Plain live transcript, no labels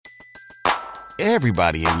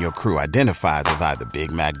Everybody in your crew identifies as either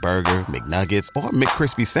Big Mac Burger, McNuggets, or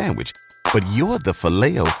McCrispy Sandwich. But you're the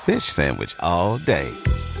Filet-O-Fish Sandwich all day.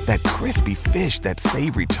 That crispy fish, that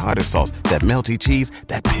savory tartar sauce, that melty cheese,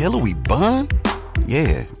 that pillowy bun.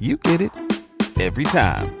 Yeah, you get it. Every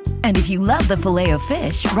time. And if you love the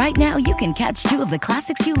Filet-O-Fish, right now you can catch two of the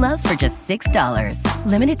classics you love for just $6.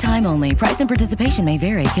 Limited time only. Price and participation may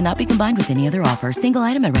vary. Cannot be combined with any other offer. Single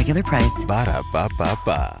item at regular price.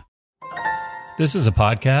 Ba-da-ba-ba-ba. This is a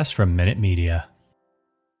podcast from Minute Media.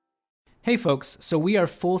 Hey folks, so we are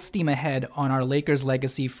full steam ahead on our Lakers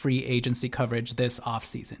legacy free agency coverage this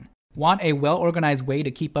offseason. Want a well-organized way to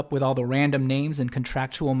keep up with all the random names and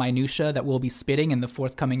contractual minutia that we'll be spitting in the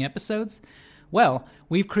forthcoming episodes? Well,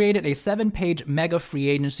 we've created a 7-page mega free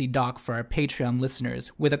agency doc for our Patreon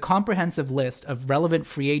listeners with a comprehensive list of relevant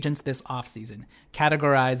free agents this offseason,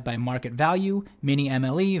 categorized by market value, mini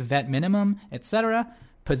MLE, vet minimum, etc.,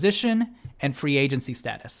 position, and free agency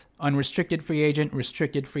status. Unrestricted free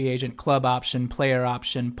agent, club option, player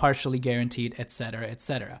option, partially guaranteed, etc.,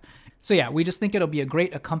 etc. So yeah, we just think it'll be a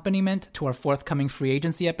great accompaniment to our forthcoming free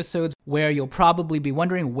agency episodes where you'll probably be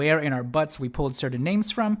wondering where in our butts we pulled certain names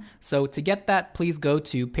from. So to get that, please go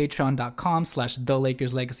to patreon.com/The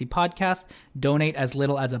Lakers Legacy Podcast. Donate as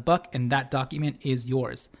little as $1 and that document is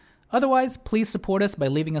yours. Otherwise, please support us by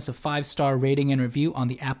leaving us a 5-star rating and review on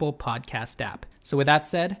the Apple Podcast app. So with that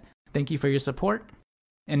said, thank you for your support.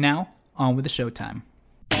 And now, on with the showtime.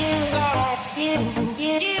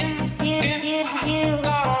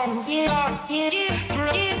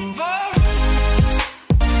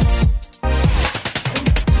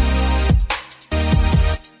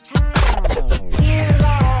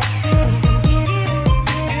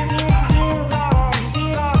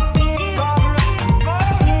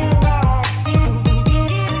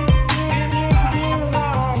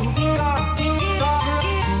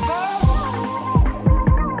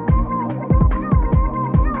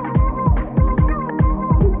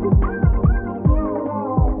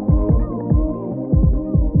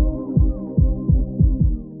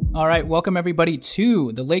 All right, welcome everybody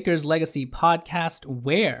to the Lakers Legacy Podcast,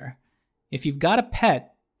 where if you've got a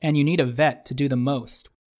pet and you need a vet to do the most,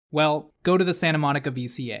 well, go to the Santa Monica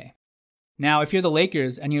VCA. Now, if you're the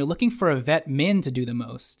Lakers and you're looking for a vet min to do the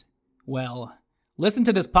most, well, listen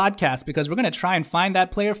to this podcast because we're going to try and find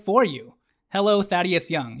that player for you. Hello,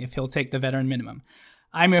 Thaddeus Young, if he'll take the veteran minimum.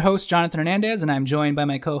 I'm your host, Jonathan Hernandez, and I'm joined by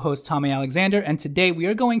my co-host, Tommy Alexander, and today we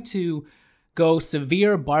are going to go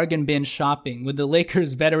severe bargain bin shopping with the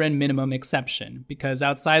Lakers veteran minimum exception, because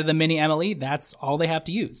outside of the mini MLE, that's all they have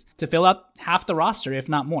to use to fill out half the roster, if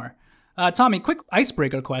not more. Tommy, quick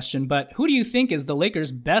icebreaker question, but who do you think is the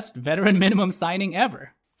Lakers' best veteran minimum signing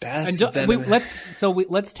ever?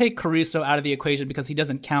 Let's take Caruso out of the equation because he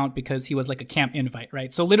doesn't count because he was like a camp invite,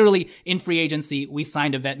 right? So literally in free agency, we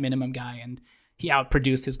signed a vet minimum guy and he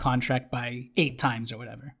outproduced his contract by 8 times or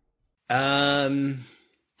whatever.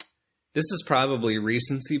 This is probably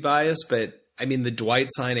recency bias, but I mean, the Dwight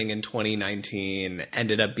signing in 2019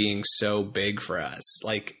 ended up being so big for us.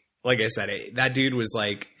 Like I said, that dude was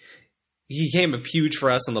like, he came up huge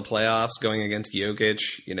for us in the playoffs going against Jokic.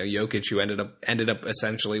 You know, Jokic, who ended up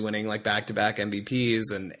essentially winning like back-to-back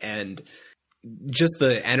MVPs, and just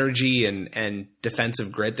the energy and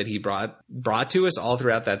defensive grit that he brought to us all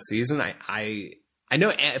throughout that season. I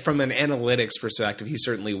know from an analytics perspective, he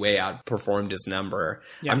certainly way outperformed his number.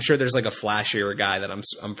 Yeah. I'm sure there's like a flashier guy that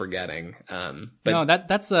I'm forgetting. But no,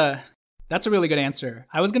 that's a really good answer.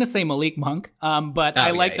 I was going to say Malik Monk, but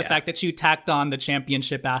I like the fact that you tacked on the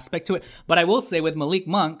championship aspect to it. But I will say with Malik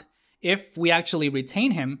Monk, if we actually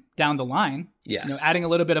retain him down the line, yes, adding a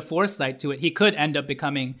little bit of foresight to it, he could end up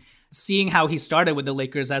becoming, seeing how he started with the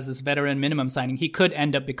Lakers as this veteran minimum signing, he could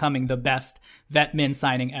end up becoming the best vet min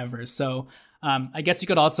signing ever. So I guess you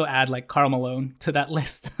could also add like Karl Malone to that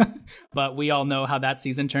list, but we all know how that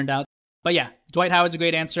season turned out. But yeah, Dwight Howard's a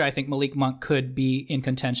great answer. I think Malik Monk could be in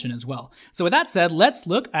contention as well. So with that said, let's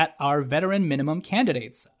look at our veteran minimum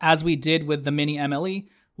candidates. As we did with the mini MLE,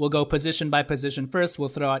 we'll go position by position first. We'll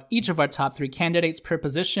throw out each of our top 3 candidates per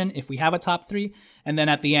position if we have a top 3, and then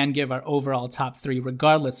at the end give our overall top 3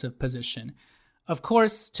 regardless of position. Of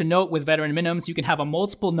course, to note with veteran minimums, you can have a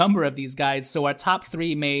multiple number of these guys, so our top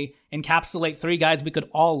 3 may encapsulate 3 guys we could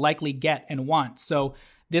all likely get and want. So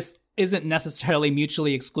this isn't necessarily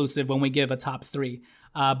mutually exclusive when we give a top 3,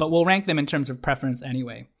 but we'll rank them in terms of preference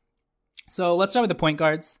anyway. So let's start with the point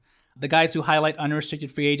guards. The guys who highlight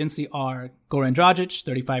unrestricted free agency are Goran Dragic,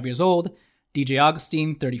 35 years old, DJ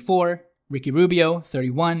Augustin, 34, Ricky Rubio,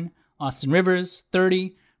 31, Austin Rivers,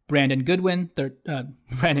 30, Brandon Goodwin,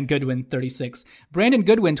 36. Brandon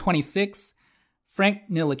Goodwin, 26. Frank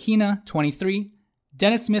Ntilikina, 23,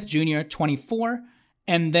 Dennis Smith Jr., 24,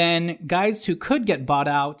 and then guys who could get bought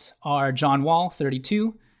out are John Wall,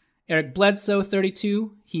 32, Eric Bledsoe,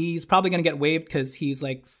 32. He's probably going to get waived because he's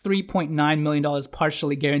like $3.9 million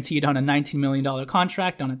partially guaranteed on a $19 million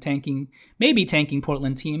contract on a maybe tanking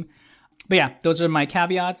Portland team. But yeah, those are my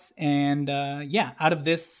caveats. And out of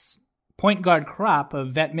this point guard crop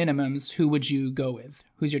of vet minimums, who would you go with?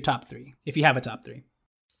 Who's your top three, if you have a top three?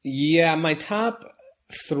 Yeah, my top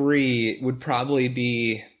three would probably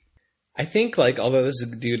be, I think, like, although this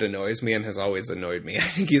dude annoys me and has always annoyed me, I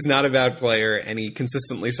think he's not a bad player and he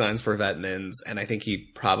consistently signs for vet mins, and I think he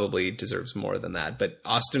probably deserves more than that. But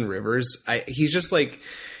Austin Rivers, he's just like,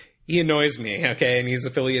 he annoys me, okay? And he's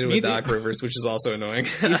affiliated with Doc Rivers, which is also annoying.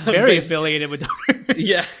 He's very affiliated with Doc Rivers.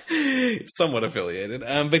 Yeah, somewhat affiliated.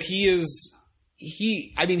 But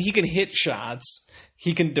he can hit shots.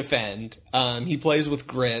 He can defend. He plays with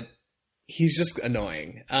grit. He's just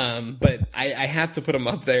annoying. But I have to put him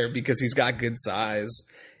up there because he's got good size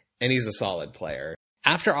and he's a solid player.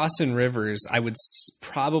 After Austin Rivers, I would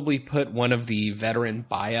probably put one of the veteran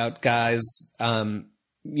buyout guys,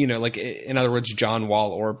 like, in other words, John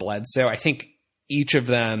Wall or Bledsoe. I think each of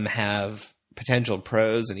them have potential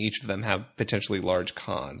pros and each of them have potentially large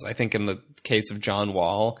cons. I think in the case of John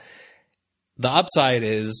Wall, the upside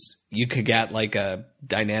is you could get like a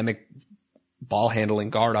dynamic ball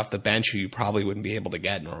handling guard off the bench who you probably wouldn't be able to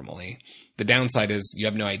get normally. The downside is you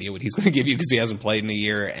have no idea what he's going to give you because he hasn't played in a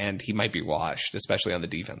year and he might be washed, especially on the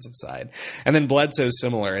defensive side. And then Bledsoe's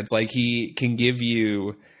similar. It's like he can give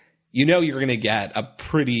you, you're going to get a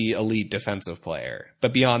pretty elite defensive player,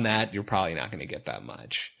 but beyond that, you're probably not going to get that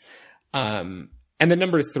much. And then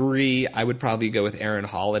number three, I would probably go with Aaron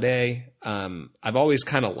Holiday. I've always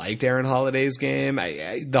kind of liked Aaron Holiday's game.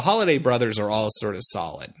 The Holiday brothers are all sort of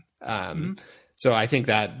solid. So I think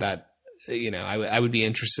that I would be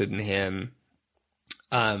interested in him.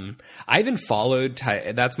 I haven't followed,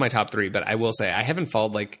 that's my top three, but I will say I haven't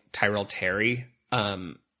followed like Tyrell Terry,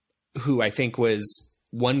 who I think was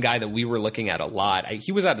one guy that we were looking at a lot.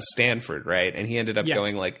 He was out of Stanford, right? And he ended up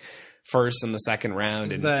going like first in the second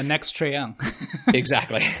round. He's the next Trae Young.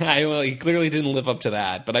 Exactly. He clearly didn't live up to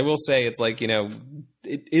that, but I will say it's like,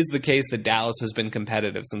 it is the case that Dallas has been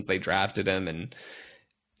competitive since they drafted him. And,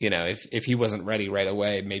 if he wasn't ready right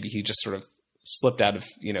away, maybe he just sort of slipped out of,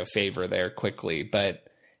 favor there quickly, but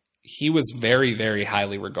he was very, very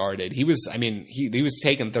highly regarded. He was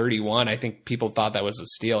taken 31. I think people thought that was a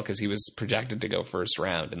steal because he was projected to go first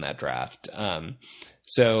round in that draft.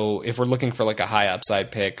 So if we're looking for like a high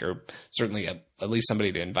upside pick or certainly at least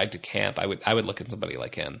somebody to invite to camp, I would look at somebody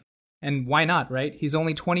like him. And why not, right? He's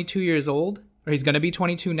only 22 years old, or he's going to be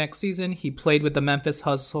 22 next season. He played with the Memphis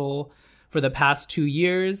Hustle for the past 2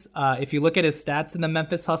 years. If you look at his stats in the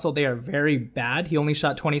Memphis Hustle, they are very bad. He only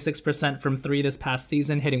shot 26% from three this past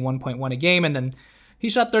season, hitting 1.1 a game. And then he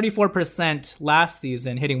shot 34% last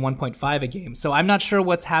season, hitting 1.5 a game. So I'm not sure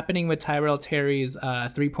what's happening with Tyrell Terry's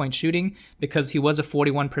three-point shooting because he was a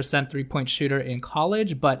 41% three-point shooter in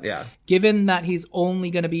college. But given that he's only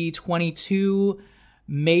going to be 22,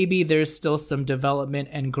 maybe there's still some development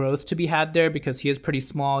and growth to be had there because he is pretty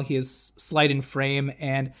small. He is slight in frame.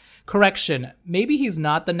 And correction, maybe he's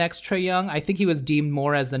not the next Trae Young. I think he was deemed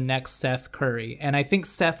more as the next Seth Curry. And I think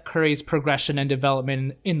Seth Curry's progression and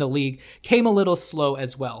development in the league came a little slow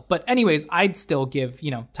as well. But anyways, I'd still give,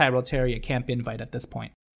 Tyrell Terry a camp invite at this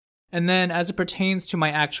point. And then as it pertains to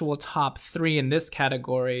my actual top three in this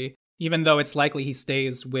category, even though it's likely he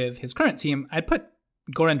stays with his current team, I'd put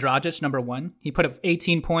Goran Dragic, number one. He put up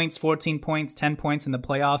 18 points, 14 points, 10 points in the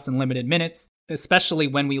playoffs in limited minutes. Especially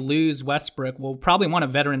when we lose Westbrook, we'll probably want a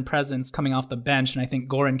veteran presence coming off the bench, and I think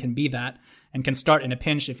Goran can be that and can start in a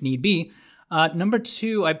pinch if need be. Number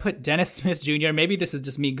two, I put Dennis Smith Jr. Maybe this is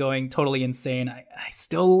just me going totally insane. I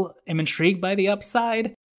still am intrigued by the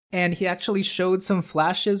upside. And he actually showed some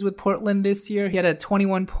flashes with Portland this year. He had a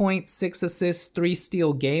 21 point, 6 assists, 3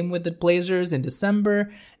 steal game with the Blazers in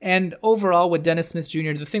December. And overall with Dennis Smith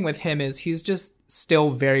Jr., the thing with him is he's just still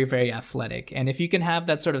very, very athletic. And if you can have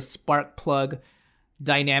that sort of spark plug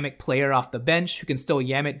dynamic player off the bench who can still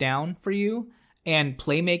yam it down for you and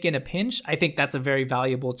play make in a pinch, I think that's a very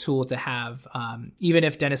valuable tool to have, even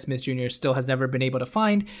if Dennis Smith Jr. still has never been able to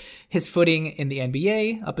find his footing in the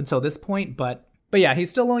NBA up until this point. But yeah,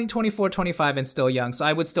 he's still only 24, 25 and still young, so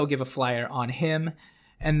I would still give a flyer on him.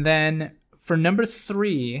 And then for number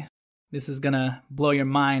three, this is going to blow your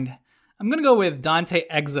mind. I'm going to go with Dante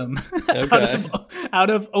Exum out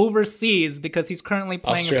of overseas because he's currently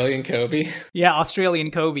playing... Australian Kobe? Yeah,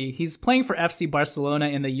 Australian Kobe. He's playing for FC Barcelona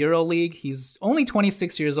in the EuroLeague. He's only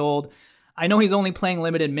 26 years old. I know he's only playing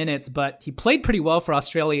limited minutes, but he played pretty well for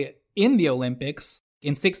Australia in the Olympics.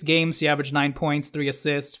 In 6 games, he averaged 9 points, 3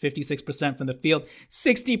 assists, 56% from the field,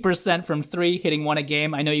 60% from 3, hitting 1 a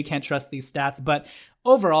game. I know you can't trust these stats, but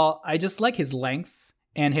overall, I just like his length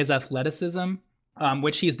and his athleticism,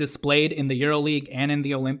 which he's displayed in the EuroLeague and in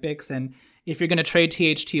the Olympics. And if you're going to trade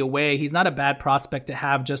THT away, he's not a bad prospect to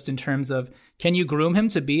have just in terms of, can you groom him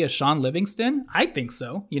to be a Sean Livingston? I think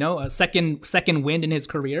so. You know, a second wind in his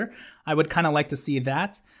career. I would kind of like to see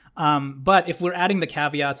that. But if we're adding the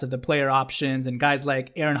caveats of the player options and guys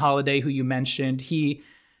like Aaron Holiday, who you mentioned, he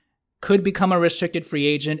could become a restricted free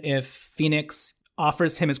agent if Phoenix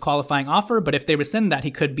offers him his qualifying offer. But if they rescind that,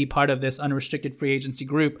 he could be part of this unrestricted free agency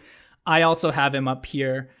group. I also have him up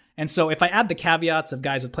here. And so if I add the caveats of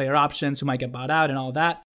guys with player options who might get bought out and all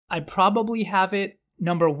that, I'd probably have it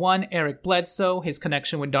number 1, Eric Bledsoe. His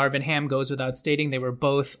connection with Darvin Ham goes without stating. They were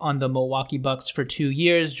both on the Milwaukee Bucks for 2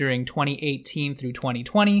 years during 2018 through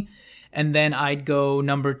 2020. And then I'd go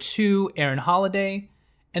number 2, Aaron Holiday.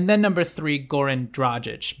 And then number 3, Goran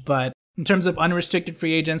Dragic. But in terms of unrestricted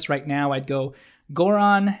free agents right now, I'd go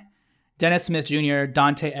Goran, Dennis Smith Jr.,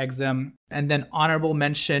 Dante Exum, and then honorable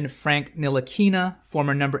mention Frank Ntilikina,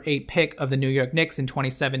 former number 8 pick of the New York Knicks in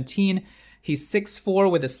 2017. He's 6'4"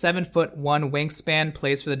 with a 7'1" wingspan,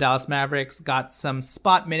 plays for the Dallas Mavericks, got some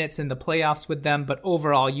spot minutes in the playoffs with them, but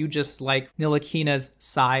overall, you just like Ntilikina's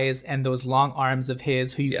size and those long arms of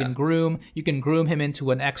his who you can groom. You can groom him into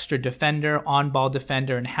an extra defender, on-ball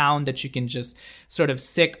defender, and hound that you can just sort of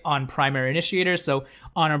sick on primary initiators. So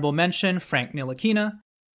honorable mention, Frank Ntilikina.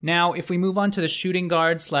 Now, if we move on to the shooting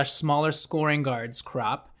guard / smaller scoring guards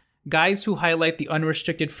crop, guys who highlight the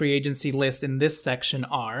unrestricted free agency list in this section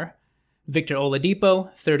are Victor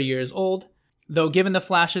Oladipo, 30 years old. Though given the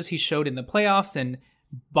flashes he showed in the playoffs and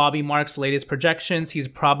Bobby Marks' latest projections, he's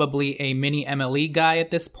probably a mini MLE guy at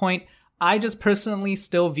this point. I just personally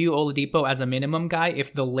still view Oladipo as a minimum guy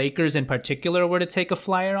if the Lakers in particular were to take a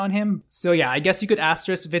flyer on him. So yeah, I guess you could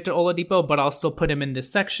asterisk Victor Oladipo, but I'll still put him in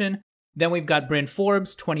this section. Then we've got Bryn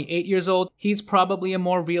Forbes, 28 years old. He's probably a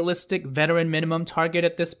more realistic veteran minimum target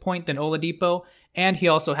at this point than Oladipo. And he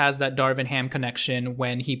also has that Darvin Ham connection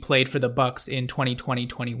when he played for the Bucks in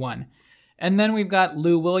 2020-21. And then we've got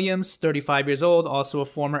Lou Williams, 35 years old, also a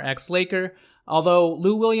former ex-Laker. Although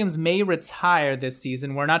Lou Williams may retire this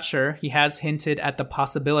season, we're not sure. He has hinted at the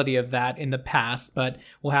possibility of that in the past, but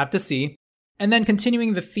we'll have to see. And then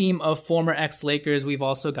continuing the theme of former ex-Lakers, we've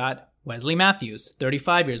also got Wesley Matthews,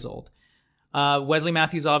 35 years old. Wesley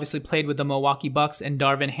Matthews obviously played with the Milwaukee Bucks and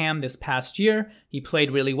Darvin Ham this past year. He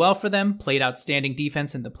played really well for them, played outstanding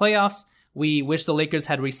defense in the playoffs. We wish the Lakers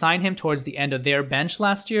had re-signed him towards the end of their bench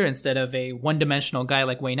last year instead of a one-dimensional guy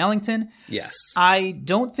like Wayne Ellington. Yes. I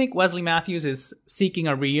don't think Wesley Matthews is seeking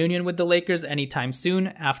a reunion with the Lakers anytime soon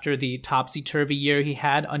after the topsy-turvy year he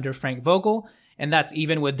had under Frank Vogel, and that's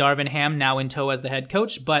even with Darvin Ham now in tow as the head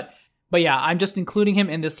coach. But yeah, I'm just including him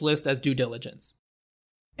in this list as due diligence.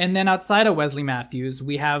 And then outside of Wesley Matthews,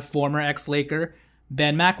 we have former ex-Laker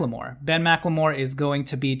Ben McLemore. Ben McLemore is going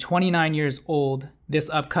to be 29 years old this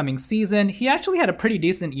upcoming season. He actually had a pretty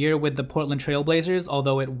decent year with the Portland Trail Blazers,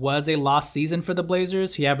 although it was a lost season for the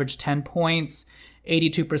Blazers. He averaged 10 points,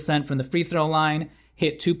 82% from the free throw line,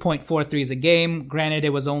 hit 2.4 threes a game. Granted,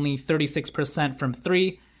 it was only 36% from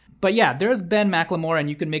 3. But yeah, there's Ben McLemore, and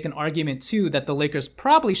you can make an argument too that the Lakers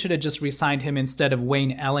probably should have just re-signed him instead of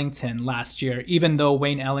Wayne Ellington last year. Even though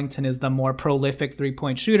Wayne Ellington is the more prolific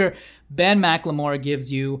three-point shooter, Ben McLemore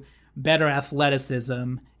gives you better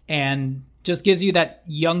athleticism and just gives you that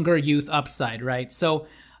younger youth upside, right? So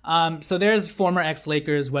there's former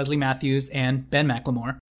ex-Lakers Wesley Matthews and Ben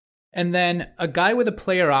McLemore. And then a guy with a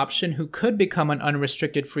player option who could become an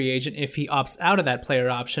unrestricted free agent if he opts out of that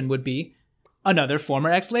player option would be another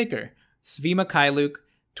former ex-Laker, Svi Mykhailiuk,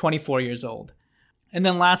 24 years old. And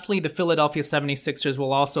then lastly, the Philadelphia 76ers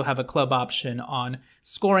will also have a club option on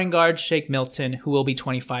scoring guard Shake Milton, who will be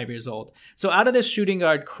 25 years old. So out of this shooting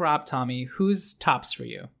guard crop, Tommy, who's tops for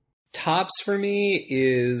you? Tops for me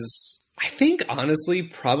is, I think, honestly,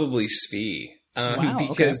 probably Svi. Wow,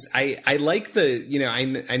 because okay. I like the,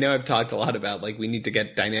 I know I've talked a lot about, like, we need to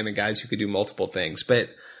get dynamic guys who could do multiple things, but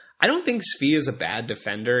I don't think Svi is a bad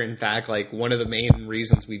defender. In fact, like, one of the main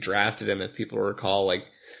reasons we drafted him, if people recall, like,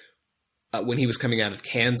 when he was coming out of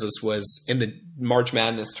Kansas was in the March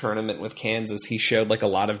Madness tournament with Kansas, he showed like a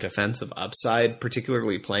lot of defensive upside,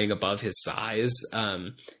 particularly playing above his size.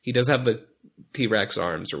 He does have the T-Rex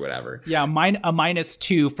arms or whatever. Yeah, a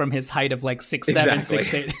 -2 from his height of like 6'7",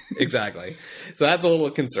 6'8". Exactly. So that's a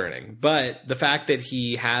little concerning. But the fact that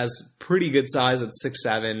he has pretty good size at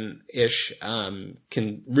 6'7"-ish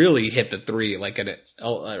can really hit the three like at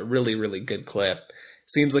a really, really good clip.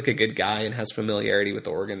 Seems like a good guy and has familiarity with the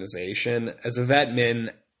organization. As a vet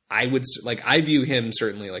min, I view him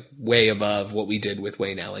certainly like way above what we did with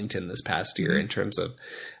Wayne Ellington this past year in terms of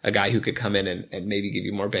a guy who could come in and maybe give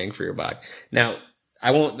you more bang for your buck. Now,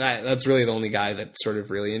 that's really the only guy that sort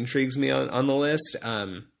of really intrigues me on the list.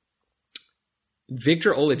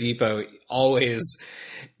 Victor Oladipo always,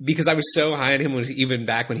 because I was so high on him even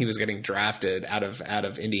back when he was getting drafted out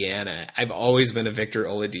of Indiana. I've always been a Victor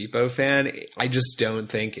Oladipo fan. I just don't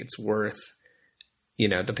think it's worth,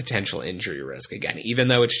 the potential injury risk again, even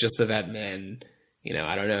though it's just the vet min.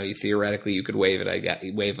 I don't know. Theoretically, you could waive him,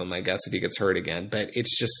 I guess, if he gets hurt again. But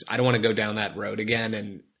it's just, I don't want to go down that road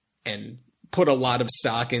again and put a lot of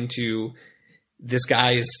stock into this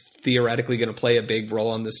guy is theoretically going to play a big role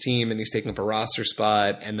on this team and he's taking up a roster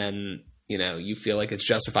spot. And then, you feel like it's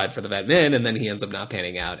justified for the vet min, and then he ends up not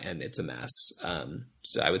panning out and it's a mess.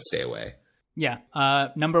 So I would stay away. Yeah.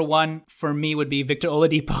 Number one for me would be Victor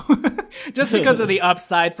Oladipo. Just because of the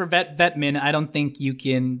upside for vet min, I don't think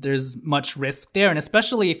there's much risk there. And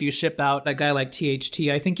especially if you ship out a guy like THT,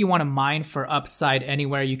 I think you want to mine for upside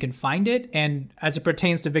anywhere you can find it. And as it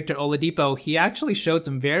pertains to Victor Oladipo, he actually showed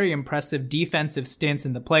some very impressive defensive stints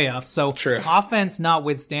in the playoffs. So True. Offense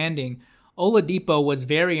notwithstanding, Oladipo was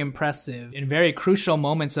very impressive in very crucial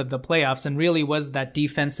moments of the playoffs and really was that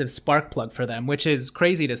defensive spark plug for them, which is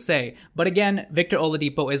crazy to say. But again, Victor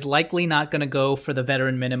Oladipo is likely not going to go for the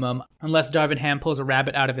veteran minimum unless Darvin Ham pulls a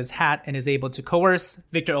rabbit out of his hat and is able to coerce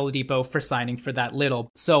Victor Oladipo for signing for that little.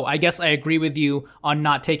 So I guess I agree with you on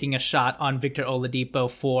not taking a shot on Victor Oladipo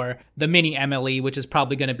for the mini MLE, which is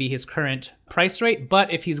probably going to be his current price rate.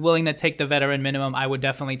 But if he's willing to take the veteran minimum, I would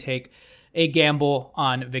definitely take a gamble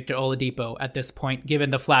on Victor Oladipo at this point,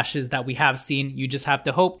 given the flashes that we have seen. You just have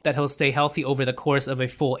to hope that he'll stay healthy over the course of a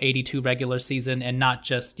full 82 regular season and not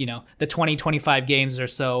just, the 20-25 games or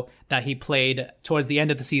so that he played towards the end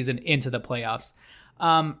of the season into the playoffs.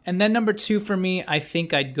 And then number two for me, I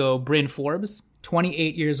think I'd go Bryn Forbes.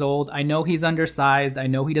 28 years old. I know he's undersized. I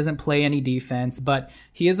know he doesn't play any defense, but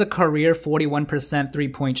he is a career 41%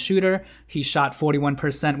 three-point shooter. He shot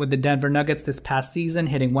 41% with the Denver Nuggets this past season,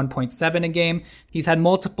 hitting 1.7 a game. He's had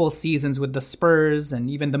multiple seasons with the Spurs and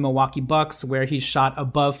even the Milwaukee Bucks where he shot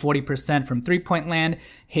above 40% from three-point land,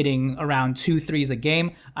 hitting around 2 threes a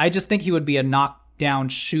game. I just think he would be a knockdown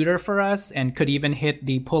shooter for us and could even hit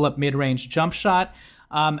the pull-up mid-range jump shot.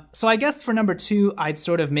 So I guess for number two, I'd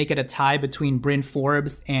sort of make it a tie between Bryn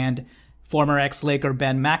Forbes and former ex-Laker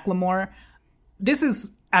Ben McLemore. This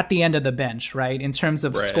is at the end of the bench, right? In terms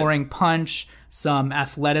of scoring punch, some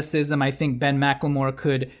athleticism, I think Ben McLemore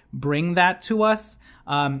could bring that to us.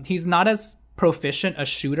 He's not as proficient a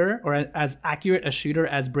shooter or as accurate a shooter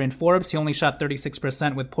as Bryn Forbes. He only shot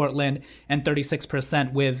 36% with Portland and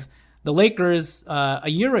 36% with the Lakers a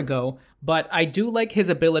year ago. But I do like his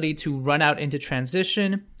ability to run out into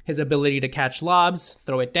transition, his ability to catch lobs,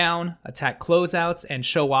 throw it down, attack closeouts, and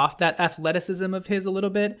show off that athleticism of his a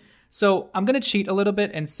little bit. So I'm going to cheat a little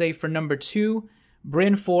bit and say for number two,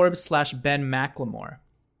 Bryn Forbes / Ben McLemore.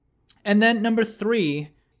 And then number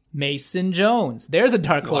three, Mason Jones. There's a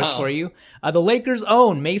dark horse for you. The Lakers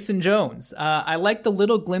own Mason Jones. I like the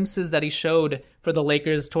little glimpses that he showed for the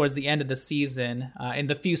Lakers towards the end of the season. In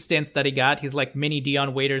the few stints that he got, he's like mini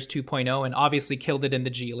Dion Waiters 2.0 and obviously killed it in the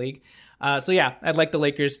G League. So yeah, I'd like the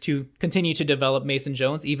Lakers to continue to develop Mason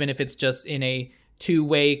Jones, even if it's just in a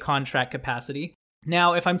two-way contract capacity.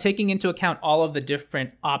 Now, if I'm taking into account all of the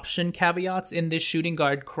different option caveats in this shooting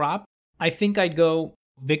guard crop, I think I'd go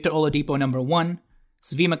Victor Oladipo number one,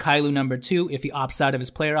 Svi Mykhailiuk number two, if he opts out of his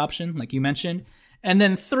player option, like you mentioned. And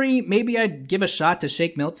then three, maybe I'd give a shot to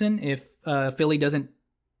Shake Milton if Philly doesn't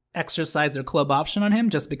exercise their club option on him,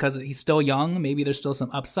 just because he's still young. Maybe there's still some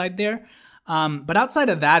upside there. But outside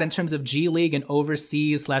of that, in terms of G League and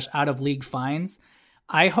overseas / out of league finds,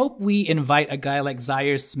 I hope we invite a guy like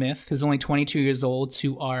Zaire Smith, who's only 22 years old,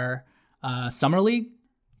 to our summer league,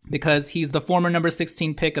 because he's the former number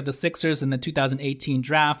 16 pick of the Sixers in the 2018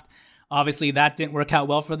 draft. Obviously, that didn't work out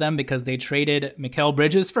well for them because they traded Mikal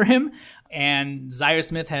Bridges for him. And Zaire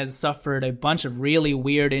Smith has suffered a bunch of really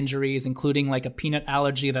weird injuries, including like a peanut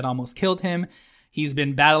allergy that almost killed him. He's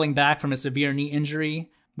been battling back from a severe knee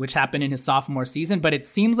injury which happened in his sophomore season, but it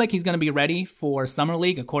seems like he's going to be ready for Summer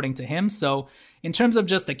League, according to him. So in terms of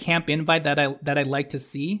just a camp invite that I'd like to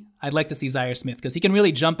see, I'd like to see Zhaire Smith because he can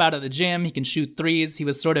really jump out of the gym. He can shoot threes. He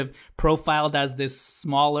was sort of profiled as this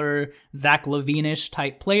smaller Zach LaVine-ish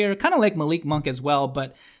type player, kind of like Malik Monk as well,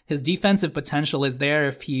 but his defensive potential is there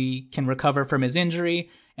if he can recover from his injury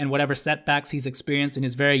and whatever setbacks he's experienced in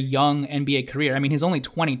his very young NBA career. I mean, he's only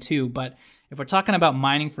 22, but if we're talking about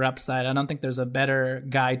mining for upside, I don't think there's a better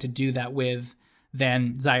guy to do that with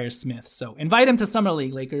than Zhaire Smith. So invite him to Summer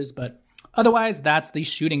League, Lakers, but otherwise, that's the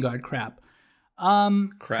shooting guard crap.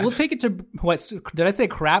 Crap. We'll take it to, what, did I say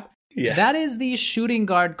crap? Yeah. That is the shooting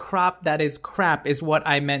guard crop that is crap is what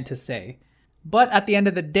I meant to say. But at the end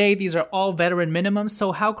of the day, these are all veteran minimums,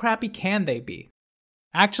 so how crappy can they be?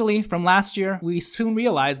 Actually, from last year, we soon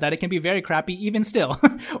realized that it can be very crappy even still.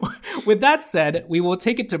 With that said, we will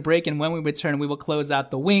take it to break, and when we return, we will close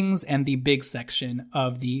out the wings and the big section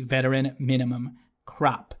of the veteran minimum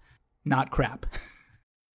crop. Not crap.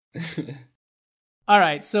 All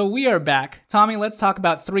right, so we are back. Tommy, let's talk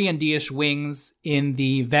about 3-and-D-ish wings in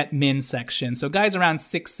the vet min section. So guys around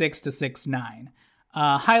 6'6 to 6'9.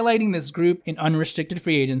 Highlighting this group in unrestricted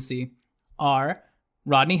free agency are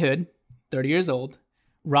Rodney Hood, 30 years old,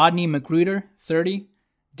 Rodney McGruder, 30,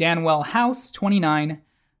 Danwell House, 29,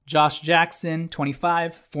 Josh Jackson,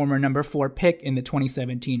 25, former number 4 pick in the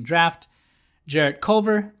 2017 draft, Jarrett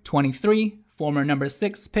Culver, 23, former number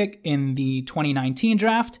 6 pick in the 2019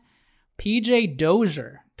 draft, PJ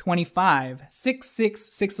Dozier, 25, 6'6",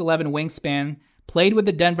 6'11" wingspan, played with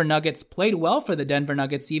the Denver Nuggets, played well for the Denver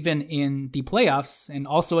Nuggets even in the playoffs and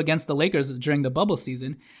also against the Lakers during the bubble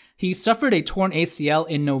season. He suffered a torn ACL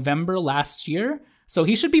in November last year, so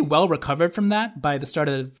he should be well recovered from that by the start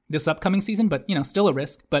of this upcoming season, but, still a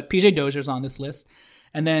risk. But PJ Dozier's on this list.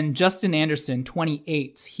 And then Justin Anderson,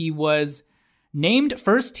 28. He was named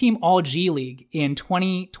first team All-G League in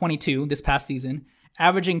 2022, this past season,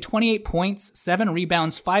 averaging 28 points, 7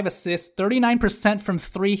 rebounds, 5 assists, 39% from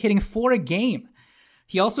 3, hitting 4 a game.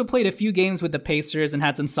 He also played a few games with the Pacers and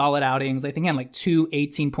had some solid outings. I think he had like 2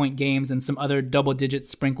 18-point games and some other double-digit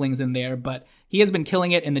sprinklings in there, but he has been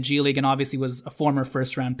killing it in the G League and obviously was a former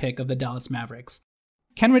first-round pick of the Dallas Mavericks.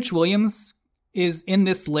 Kenrich Williams is in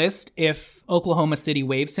this list if Oklahoma City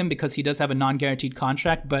waives him because he does have a non-guaranteed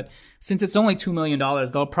contract, but since it's only $2 million,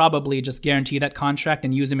 they'll probably just guarantee that contract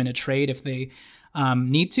and use him in a trade if they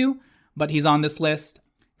need to, but he's on this list.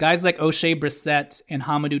 Guys like O'Shea Brissett and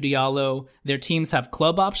Hamidou Diallo, their teams have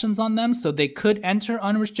club options on them, so they could enter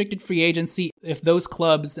unrestricted free agency if those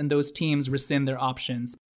clubs and those teams rescind their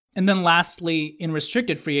options. And then lastly, in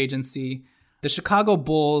restricted free agency, the Chicago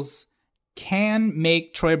Bulls can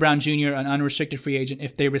make Troy Brown Jr. an unrestricted free agent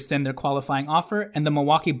if they rescind their qualifying offer, and the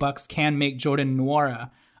Milwaukee Bucks can make Jordan Nwora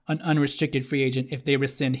an unrestricted free agent if they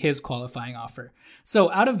rescind his qualifying offer.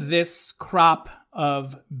 So out of this crop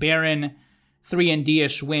of barren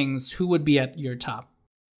 3-and-D-ish wings, who would be at your top?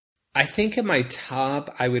 I think at my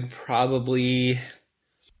top, I would probably...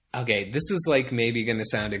 Okay, this is like maybe going to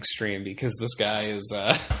sound extreme because this guy is...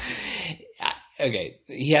 Okay,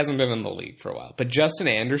 he hasn't been in the league for a while. But Justin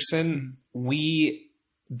Anderson,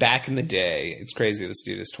 back in the day, it's crazy this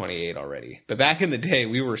dude is 28 already. But back in the day,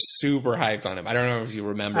 we were super hyped on him. I don't know if you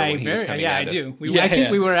remember when he was coming out. I do. I think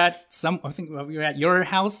we were at your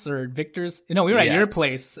house or Victor's. No, we were at your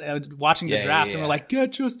place watching the draft, and we're like,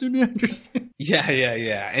 get Justin Anderson.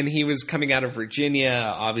 Yeah. And he was coming out of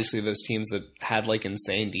Virginia, obviously those teams that had like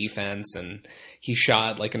insane defense, and he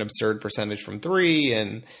shot like an absurd percentage from 3,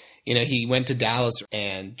 and he went to Dallas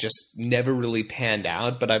and just never really panned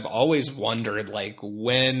out. But I've always wondered, like,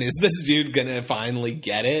 when is this dude going to finally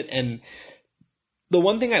get it? And the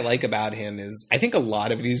one thing I like about him is I think a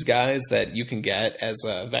lot of these guys that you can get as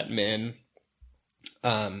a vet min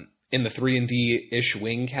in the 3-and-D-ish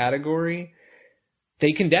wing category,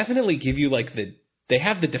 they can definitely give you like they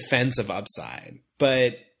have the defensive upside.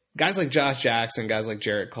 But guys like Josh Jackson, guys like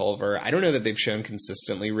Jarrett Culver, I don't know that they've shown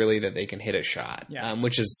consistently really that they can hit a shot,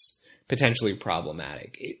 which is potentially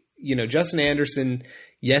problematic. Justin Anderson,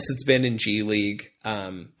 yes, it's been in G League,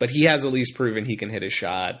 but he has at least proven he can hit a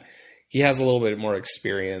shot. He has a little bit more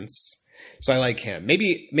experience, so I like him.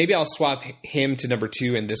 Maybe I'll swap him to number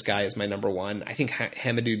 2, and this guy is my number 1. I think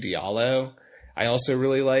Hamidou Diallo I also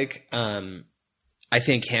really like. I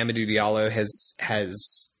think Hamidou Diallo has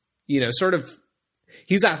sort of...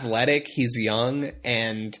 He's athletic, he's young,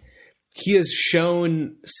 and he has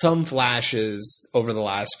shown some flashes over the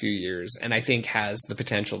last few years, and I think has the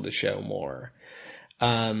potential to show more.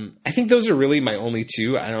 I think those are really my only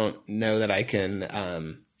 2. I don't know that I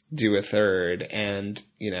can do a third. And,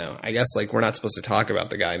 I guess like we're not supposed to talk about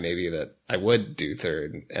the guy maybe that I would do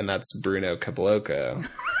third, and that's Bruno Caboclo.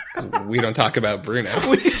 We don't talk about Bruno.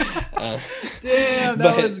 Damn,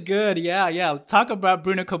 that was good. Yeah. Talk about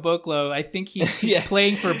Bruno Caboclo. I think he's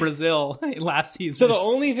playing for Brazil last season. So the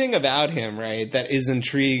only thing about him, right, that is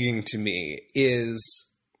intriguing to me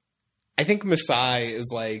is I think Masai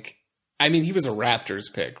is like, he was a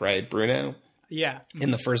Raptors pick, right, Bruno? Yeah.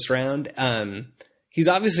 In the first round. He's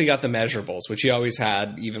obviously got the measurables, which he always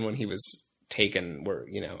had, even when he was taken where,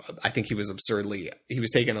 I think he was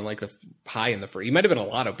taken in like the high in the first. He might have been a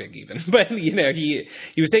lotto pick even, but he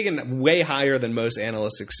was taken way higher than most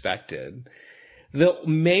analysts expected. The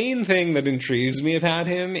main thing that intrigues me about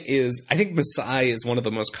him is I think Masai is one of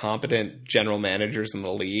the most competent general managers in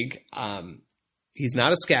the league. He's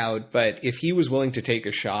not a scout, but if he was willing to take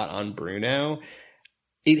a shot on Bruno,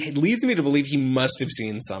 it leads me to believe he must have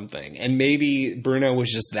seen something. And maybe Bruno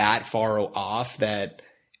was just that far off that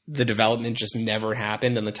the development just never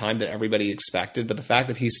happened in the time that everybody expected. But the fact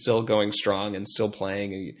that he's still going strong and still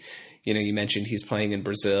playing, and, you mentioned he's playing in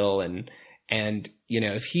Brazil, and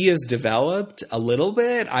if he has developed a little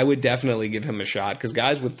bit, I would definitely give him a shot, because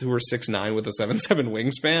guys who are 6'9" with a 7'7"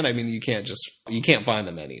 wingspan, you can't find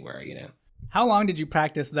them anywhere, How long did you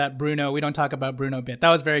practice that Bruno, we don't talk about Bruno bit? That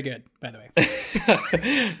was very good, by the way.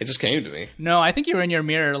 It just came to me. No, I think you were in your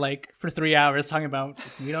mirror like for 3 hours talking about,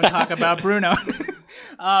 we don't talk about Bruno.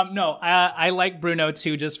 No, I like Bruno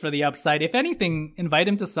too, just for the upside. If anything, invite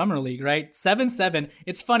him to Summer League, right? 7'7".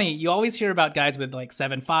 It's funny, you always hear about guys with like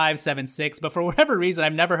 7'5", 7'6", but for whatever reason,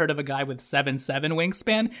 I've never heard of a guy with 7'7"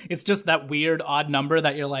 wingspan. It's just that weird, odd number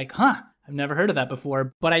that you're like, huh? I've never heard of that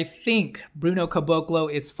before, but I think Bruno Caboclo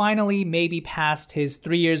is finally maybe past his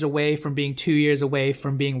 3 years away from being 2 years away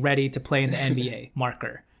from being ready to play in the NBA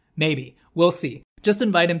marker. Maybe. We'll see. Just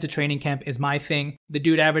invite him to training camp is my thing. The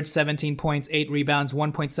dude averaged 17 points, 8 rebounds,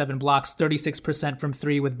 1.7 blocks, 36% from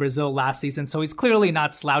three with Brazil last season, so he's clearly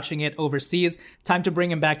not slouching it overseas. Time to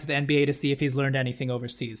bring him back to the NBA to see if he's learned anything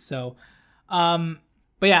overseas. So, but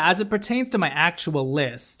yeah, as it pertains to my actual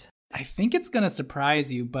list, I think it's going to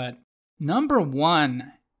surprise you, but number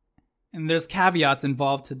one, and there's caveats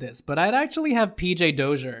involved to this, but I'd actually have PJ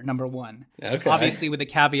Dozier number one. Okay. Obviously with the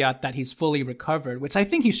caveat that he's fully recovered, which I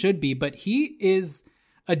think he should be, but he is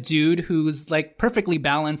a dude who's like perfectly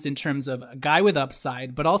balanced in terms of a guy with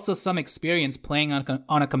upside, but also some experience playing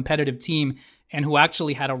on a competitive team and who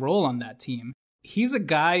actually had a role on that team. He's a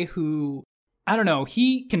guy who, I don't know,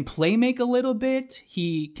 he can play make a little bit.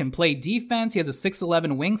 He can play defense. He has a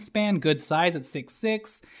 6'11" wingspan, good size at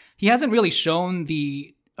 6'6". He hasn't really shown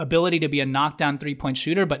the ability to be a knockdown three-point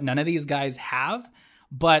shooter, but none of these guys have.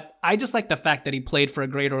 But I just like the fact that he played for a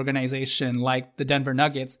great organization like the Denver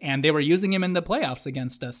Nuggets, and they were using him in the playoffs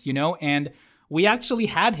against us, and we actually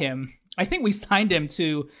had him. I think we signed him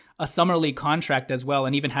to a Summer League contract as well,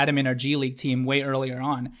 and even had him in our G League team way earlier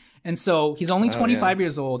on. And so he's only 25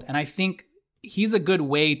 years old, and I think he's a good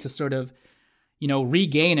way to sort of,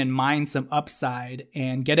 regain and mine some upside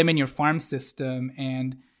and get him in your farm system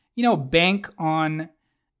and,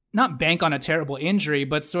 not bank on a terrible injury,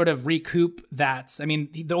 but sort of recoup that. I mean,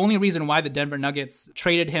 the only reason why the Denver Nuggets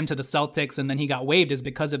traded him to the Celtics and then he got waived is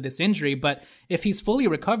because of this injury. But if he's fully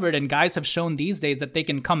recovered, and guys have shown these days that they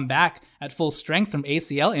can come back at full strength from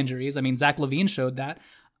ACL injuries, I mean, Zach LaVine showed that,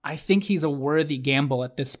 I think he's a worthy gamble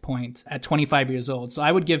at this point at 25 years old. So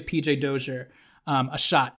I would give PJ Dozier a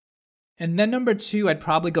shot. And then number two, I'd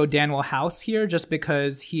probably go Danuel House here, just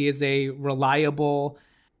because he is a reliable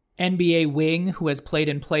NBA wing who has played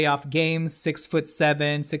in playoff games,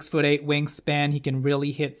 6'7", 6'8" wingspan. He can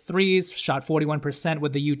really hit threes, shot 41%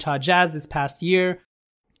 with the Utah Jazz this past year.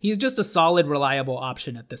 He's just a solid, reliable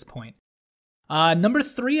option at this point. Number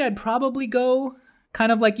three, I'd probably go,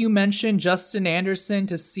 kind of like you mentioned, Justin Anderson,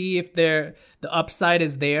 to see if the upside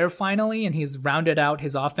is there finally, and he's rounded out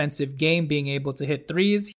his offensive game, being able to hit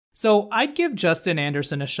threes. So I'd give Justin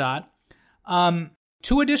Anderson a shot.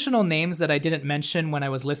 Two additional names that I didn't mention when I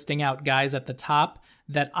was listing out guys at the top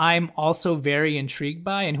that I'm also very intrigued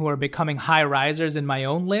by and who are becoming high risers in my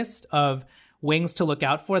own list of wings to look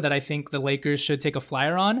out for that I think the Lakers should take a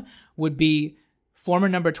flyer on would be former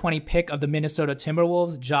number 20 pick of the Minnesota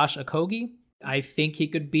Timberwolves, Josh Okogie. I think he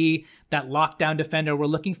could be that lockdown defender we're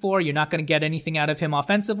looking for. You're not going to get anything out of him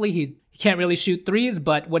offensively. He can't really shoot threes,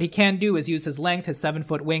 but what he can do is use his length, his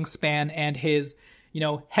 7-foot wingspan, and his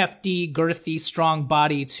hefty, girthy, strong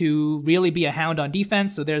body to really be a hound on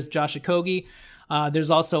defense. So there's Josh Okogie. There's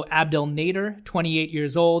also Abdel Nader, 28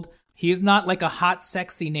 years old. He's not like a hot,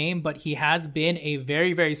 sexy name, but he has been a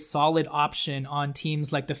very, very solid option on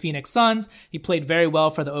teams like the Phoenix Suns. He played very well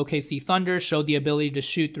for the OKC Thunder, showed the ability to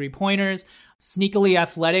shoot three-pointers, sneakily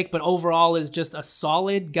athletic, but overall is just a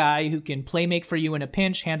solid guy who can play make for you in a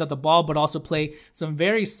pinch, handle the ball, but also play some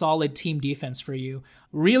very solid team defense for you.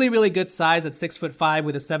 Really, really good size at 6'5"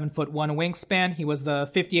 with a 7'1" wingspan. He was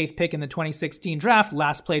the 58th pick in the 2016 draft,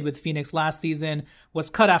 last played with Phoenix last season, was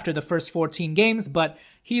cut after the first 14 games, but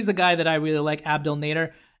he's a guy that I really like, Abdel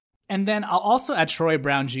Nader. And then I'll also add Troy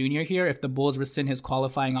Brown Jr. here if the Bulls rescind his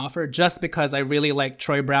qualifying offer, just because I really like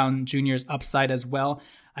Troy Brown Jr.'s upside as well.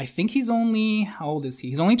 I think he's only, how old is he?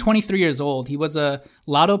 He's only 23 years old. He was a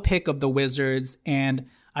lotto pick of the Wizards, and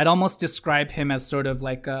I'd almost describe him as sort of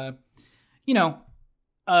like a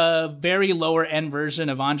very lower end version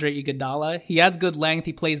of Andre Iguodala. He has good length.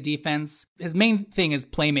 He plays defense. His main thing is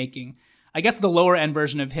playmaking. I guess the lower end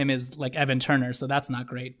version of him is like Evan Turner, so that's not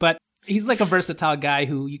great. But he's like a versatile guy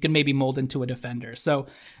who you can maybe mold into a defender. So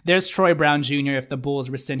there's Troy Brown Jr. if the Bulls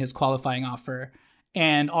rescind his qualifying offer.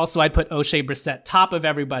 And also I'd put O'Shea Brissett top of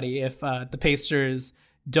everybody if the Pacers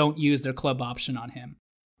don't use their club option on him.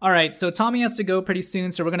 All right, so Tommy has to go pretty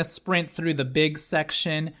soon, so we're going to sprint through the big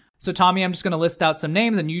section. So Tommy, I'm just going to list out some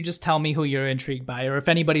names and you just tell me who you're intrigued by or if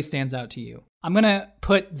anybody stands out to you. I'm going to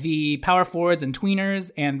put the power forwards and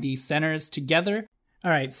tweeners and the centers together.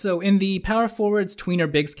 All right, so in the power forwards, tweener,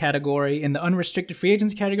 bigs category, in the unrestricted free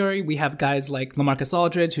agents category, we have guys like LaMarcus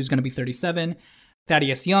Aldridge, who's going to be 37,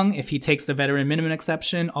 Thaddeus Young, if he takes the veteran minimum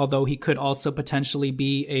exception, although he could also potentially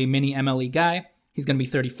be a mini MLE guy, he's going to be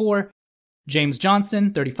 34. James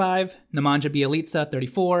Johnson, 35. Nemanja Bjelica,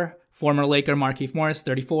 34. Former Laker Markieff Morris,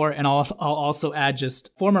 34. And I'll also add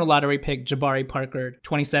just former lottery pick Jabari Parker,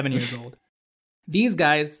 27 years old. These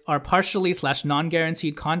guys are partially /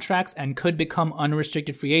 non-guaranteed contracts and could become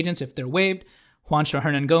unrestricted free agents if they're waived. Juancho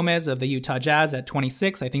Hernan-Gomez of the Utah Jazz at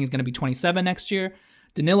 26. I think he's going to be 27 next year.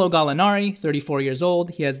 Danilo Gallinari, 34 years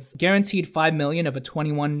old. He has guaranteed $5 million of a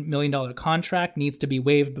 $21 million contract, needs to be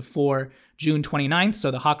waived before June 29th,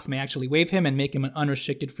 so the Hawks may actually waive him and make him an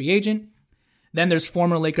unrestricted free agent. Then there's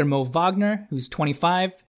former Laker Mo Wagner, who's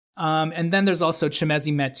 25. And then there's also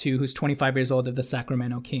Chimezie Metu, who's 25 years old of the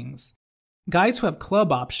Sacramento Kings. Guys who have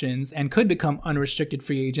club options and could become unrestricted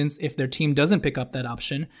free agents if their team doesn't pick up that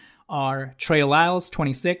option are Trey Lyles,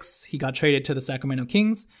 26. He got traded to the Sacramento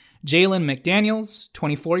Kings. Jalen McDaniels,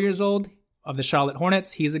 24 years old, of the Charlotte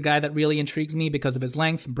Hornets. He's a guy that really intrigues me because of his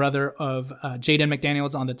length, brother of Jaden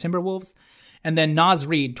McDaniels on the Timberwolves. And then Naz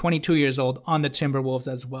Reid, 22 years old, on the Timberwolves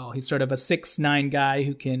as well. He's sort of a 6'9" guy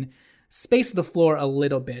who can space the floor a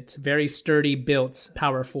little bit. Very sturdy, built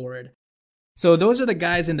power forward. So those are the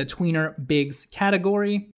guys in the tweener bigs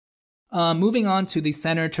category. Moving on to the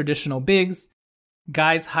center traditional bigs.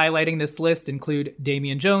 Guys highlighting this list include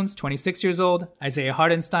Damian Jones, 26 years old, Isaiah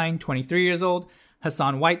Hartenstein, 23 years old,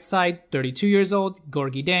 Hassan Whiteside, 32 years old,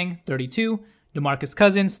 Gorgui Dieng, 32, DeMarcus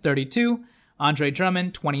Cousins, 32, Andre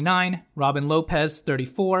Drummond, 29, Robin Lopez,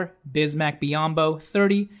 34, Bismack Biyombo,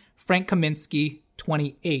 30, Frank Kaminsky,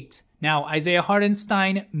 28. Now, Isaiah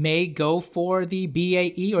Hartenstein may go for the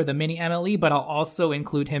BAE or the mini MLE, but I'll also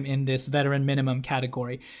include him in this veteran minimum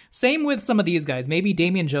category. Same with some of these guys. Maybe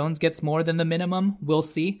Damian Jones gets more than the minimum. We'll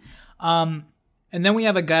see. And then we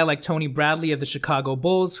have a guy like Tony Bradley of the Chicago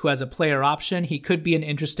Bulls who has a player option. He could be an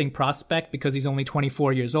interesting prospect because he's only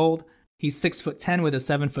 24 years old. He's 6'10" with a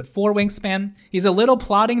 7'4" wingspan. He's a little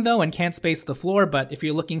plodding though and can't space the floor, but if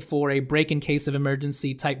you're looking for a break in case of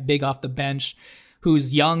emergency type big off the bench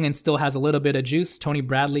who's young and still has a little bit of juice, Tony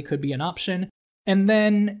Bradley could be an option. And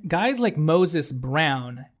then guys like Moses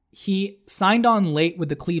Brown, he signed on late with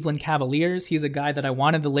the Cleveland Cavaliers. He's a guy that I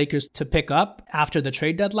wanted the Lakers to pick up after the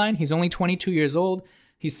trade deadline. He's only 22 years old.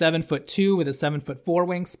 He's 7'2" with a 7'4"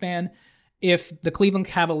 wingspan. If the Cleveland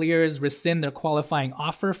Cavaliers rescind their qualifying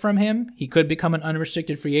offer from him, he could become an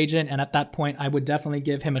unrestricted free agent. And at that point, I would definitely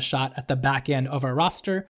give him a shot at the back end of our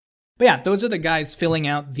roster. But yeah, those are the guys filling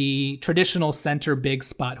out the traditional center big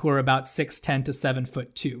spot who are about 6'10" to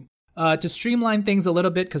 7'2". To streamline things a little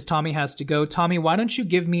bit, because Tommy has to go, Tommy, why don't you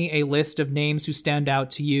give me a list of names who stand out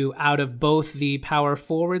to you out of both the power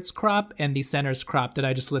forwards crop and the centers crop that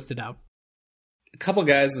I just listed out? A couple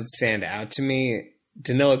guys that stand out to me.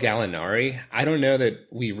 Danilo Gallinari. I don't know that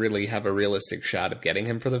we really have a realistic shot of getting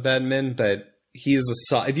him for the Vedmin, but he is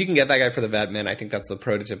if you can get that guy for the Vedmin, I think that's the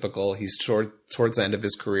prototypical. He's towards the end of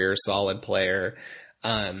his career, solid player.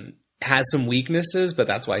 Has some weaknesses, but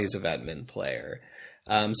that's why he's a Vedmin player.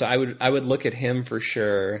 So I would look at him for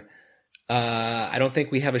sure. I don't think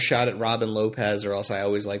we have a shot at Robin Lopez, or else I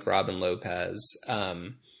always like Robin Lopez.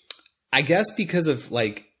 I guess because of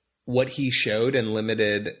like what he showed in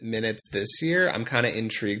limited minutes this year, I'm kind of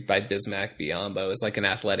intrigued by Bismack Biyombo as like an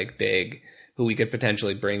athletic big who we could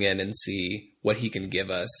potentially bring in and see what he can give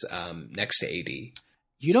us next to AD.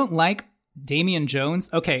 You don't like Damian Jones?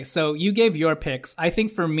 Okay, so you gave your picks. I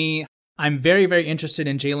think for me, I'm very, very interested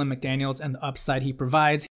in Jalen McDaniels and the upside he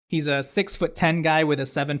provides. He's a 6'10" guy with a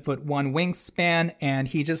 7'1" wingspan, and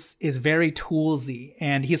he just is very toolsy.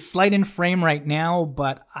 And he's slight in frame right now,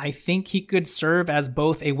 but I think he could serve as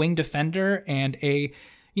both a wing defender and a,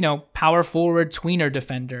 power forward tweener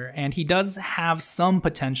defender. And he does have some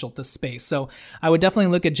potential to space. So I would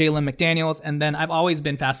definitely look at Jalen McDaniels. And then I've always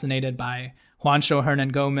been fascinated by Juancho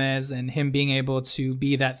Hernan-Gomez and him being able to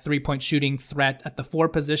be that three-point shooting threat at the 4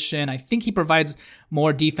 position. I think he provides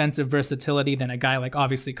more defensive versatility than a guy like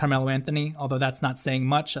obviously Carmelo Anthony, although that's not saying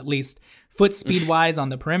much, at least foot speed-wise on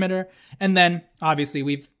the perimeter. And then obviously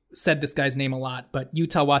we've said this guy's name a lot, but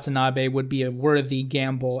Yuta Watanabe would be a worthy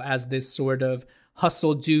gamble as this sort of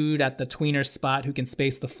hustle dude at the tweener spot who can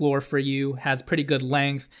space the floor for you, has pretty good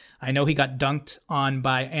length. I know he got dunked on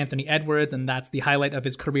by Anthony Edwards, and that's the highlight of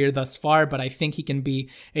his career thus far, but I think he can be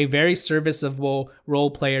a very serviceable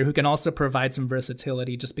role player who can also provide some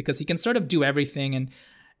versatility just because he can sort of do everything.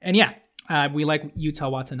 And yeah, we like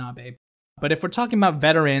Yuta Watanabe. But if we're talking about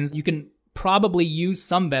veterans, you can probably use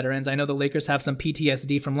some veterans. I know the Lakers have some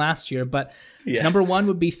PTSD from last year, but Number 1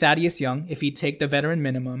 would be Thaddeus Young if he'd take the veteran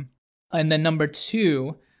minimum. And then number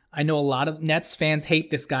 2, I know a lot of Nets fans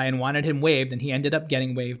hate this guy and wanted him waived, and he ended up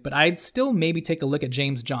getting waived. But I'd still maybe take a look at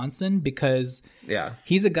James Johnson because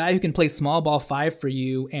he's a guy who can play small ball 5 for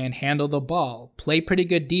you and handle the ball, play pretty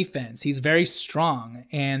good defense. He's very strong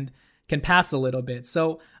and can pass a little bit.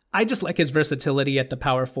 So I just like his versatility at the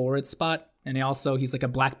power forward spot. And he's like a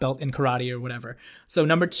black belt in karate or whatever. So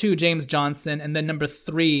number 2, James Johnson. And then number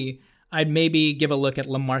 3, I'd maybe give a look at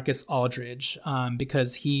LaMarcus Aldridge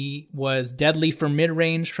because he was deadly for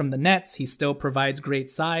mid-range from the Nets. He still provides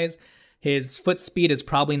great size. His foot speed is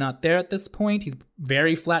probably not there at this point. He's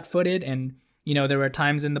very flat-footed, and there were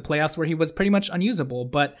times in the playoffs where he was pretty much unusable.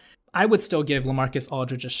 But I would still give LaMarcus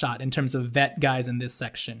Aldridge a shot in terms of vet guys in this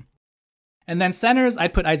section. And then centers,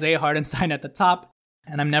 I'd put Isaiah Hartenstein at the top.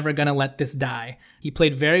 And I'm never going to let this die. He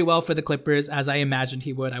played very well for the Clippers, as I imagined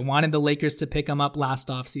he would. I wanted the Lakers to pick him up last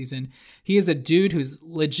offseason. He is a dude who's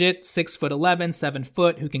legit 6'11", 7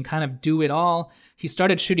 foot, who can kind of do it all. He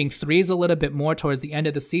started shooting threes a little bit more towards the end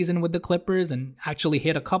of the season with the Clippers and actually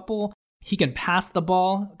hit a couple. He can pass the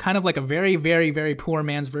ball, kind of like a very, very, very poor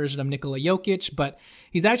man's version of Nikola Jokic, but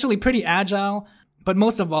he's actually pretty agile. But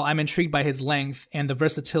most of all, I'm intrigued by his length and the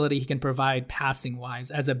versatility he can provide passing-wise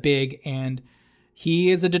as a big, and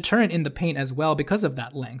he is a deterrent in the paint as well because of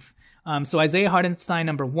that length. So Isaiah Hartenstein,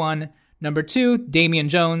 number 1. Number 2, Damian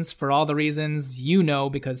Jones, for all the reasons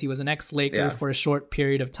because he was an ex-Laker for a short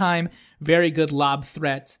period of time. Very good lob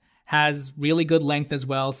threat, has really good length as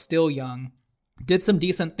well, still young. Did some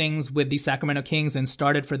decent things with the Sacramento Kings and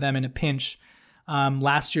started for them in a pinch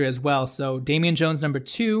last year as well. So Damian Jones, number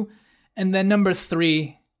 2. And then number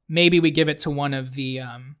 3, maybe we give it to one of the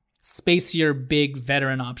spacier big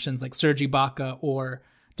veteran options like Serge Ibaka or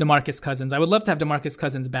DeMarcus Cousins. I would love to have DeMarcus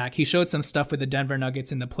Cousins back. He showed some stuff with the Denver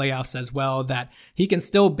Nuggets in the playoffs as well, that he can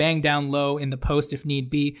still bang down low in the post if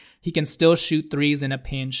need be. He can still shoot threes in a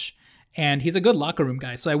pinch, and he's a good locker room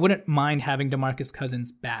guy. So I wouldn't mind having DeMarcus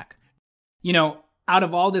Cousins back. Out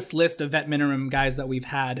of all this list of vet minimum guys that we've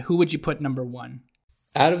had, who would you put number 1?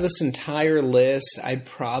 Out of this entire list, I'd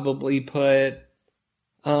probably put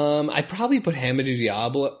Hamidou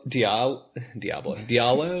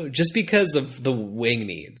Diallo just because of the wing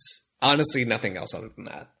needs. Honestly, nothing else other than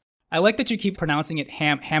that. I like that you keep pronouncing it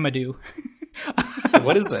Hamadou.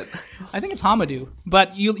 What is it? I think it's Hamadou,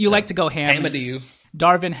 but you like to go Hamadou.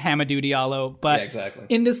 Darvin Hamidou Diallo. But yeah, exactly.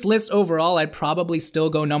 In this list overall, I'd probably still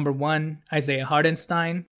go number 1, Isaiah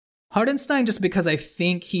Hartenstein. Hartenstein just because I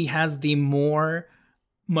think he has the more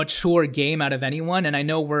mature game out of anyone, and I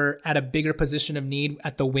know we're at a bigger position of need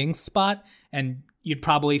at the wing spot, and you'd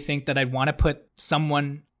probably think that I'd want to put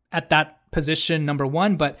someone at that position number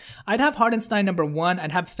 1, but I'd have Hartenstein number 1.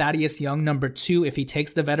 I'd have Thaddeus Young number 2 if he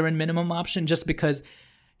takes the veteran minimum option, just because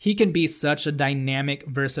he can be such a dynamic,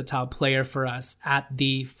 versatile player for us at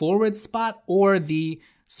the forward spot or the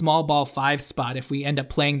small ball 5 spot if we end up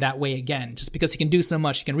playing that way again, just because he can do so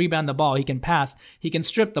much. He can rebound the ball, he can pass, he can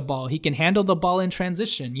strip the ball, he can handle the ball in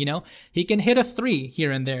transition, he can hit a 3 here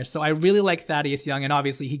and there. So I really like Thaddeus Young, and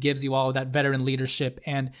obviously he gives you all of that veteran leadership,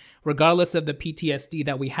 and regardless of the PTSD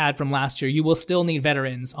that we had from last year, you will still need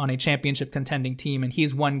veterans on a championship contending team, and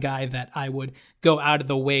he's one guy that I would go out of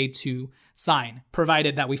the way to sign,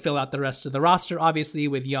 provided that we fill out the rest of the roster, obviously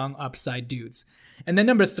with young upside dudes. And then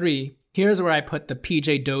number 3, here's where I put the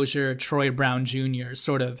PJ Dozier, Troy Brown Jr.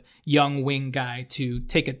 sort of young wing guy to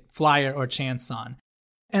take a flyer or chance on.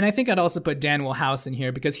 And I think I'd also put Danuel House in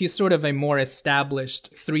here because he's sort of a more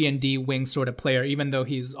established 3-and-D wing sort of player. Even though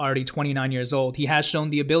he's already 29 years old, he has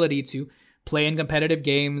shown the ability to play in competitive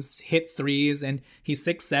games, hit threes, and he's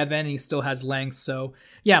 6'7", and he still has length. So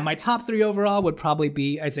yeah, my top 3 overall would probably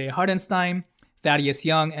be Isaiah Hartenstein, Thaddeus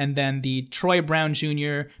Young, and then the Troy Brown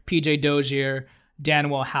Jr., PJ Dozier,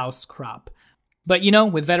 Danuel House crop. But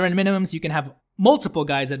with veteran minimums, you can have multiple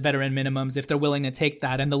guys at veteran minimums if they're willing to take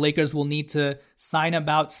that. And the Lakers will need to sign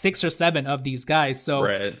about 6 or 7 of these guys. So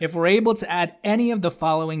if we're able to add any of the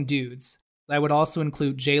following dudes, I would also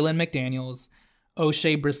include Jalen McDaniels,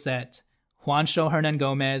 O'Shea Brissett, Juancho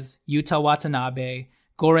Hernan-Gomez, Yuta Watanabe,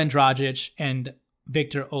 Goran Dragic, and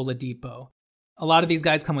Victor Oladipo. A lot of these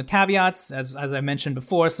guys come with caveats. As I mentioned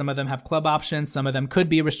before, some of them have club options. Some of them could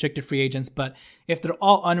be restricted free agents. But if they're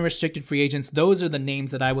all unrestricted free agents, those are the names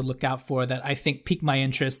that I would look out for that I think pique my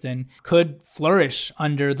interest and could flourish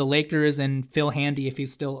under the Lakers and Phil Handy if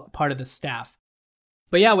he's still part of the staff.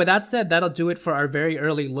 But yeah, with that said, that'll do it for our very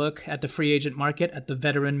early look at the free agent market at the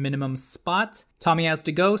veteran minimum spot. Tommy has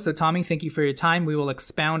to go, so Tommy, thank you for your time. We will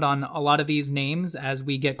expound on a lot of these names as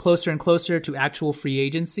we get closer and closer to actual free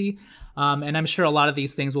agency. And I'm sure a lot of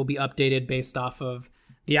these things will be updated based off of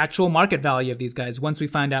the actual market value of these guys once we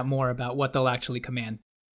find out more about what they'll actually command.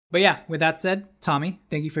 But yeah, with that said, Tommy,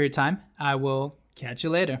 thank you for your time. I will catch you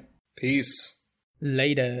later. Peace.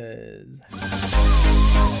 Laters.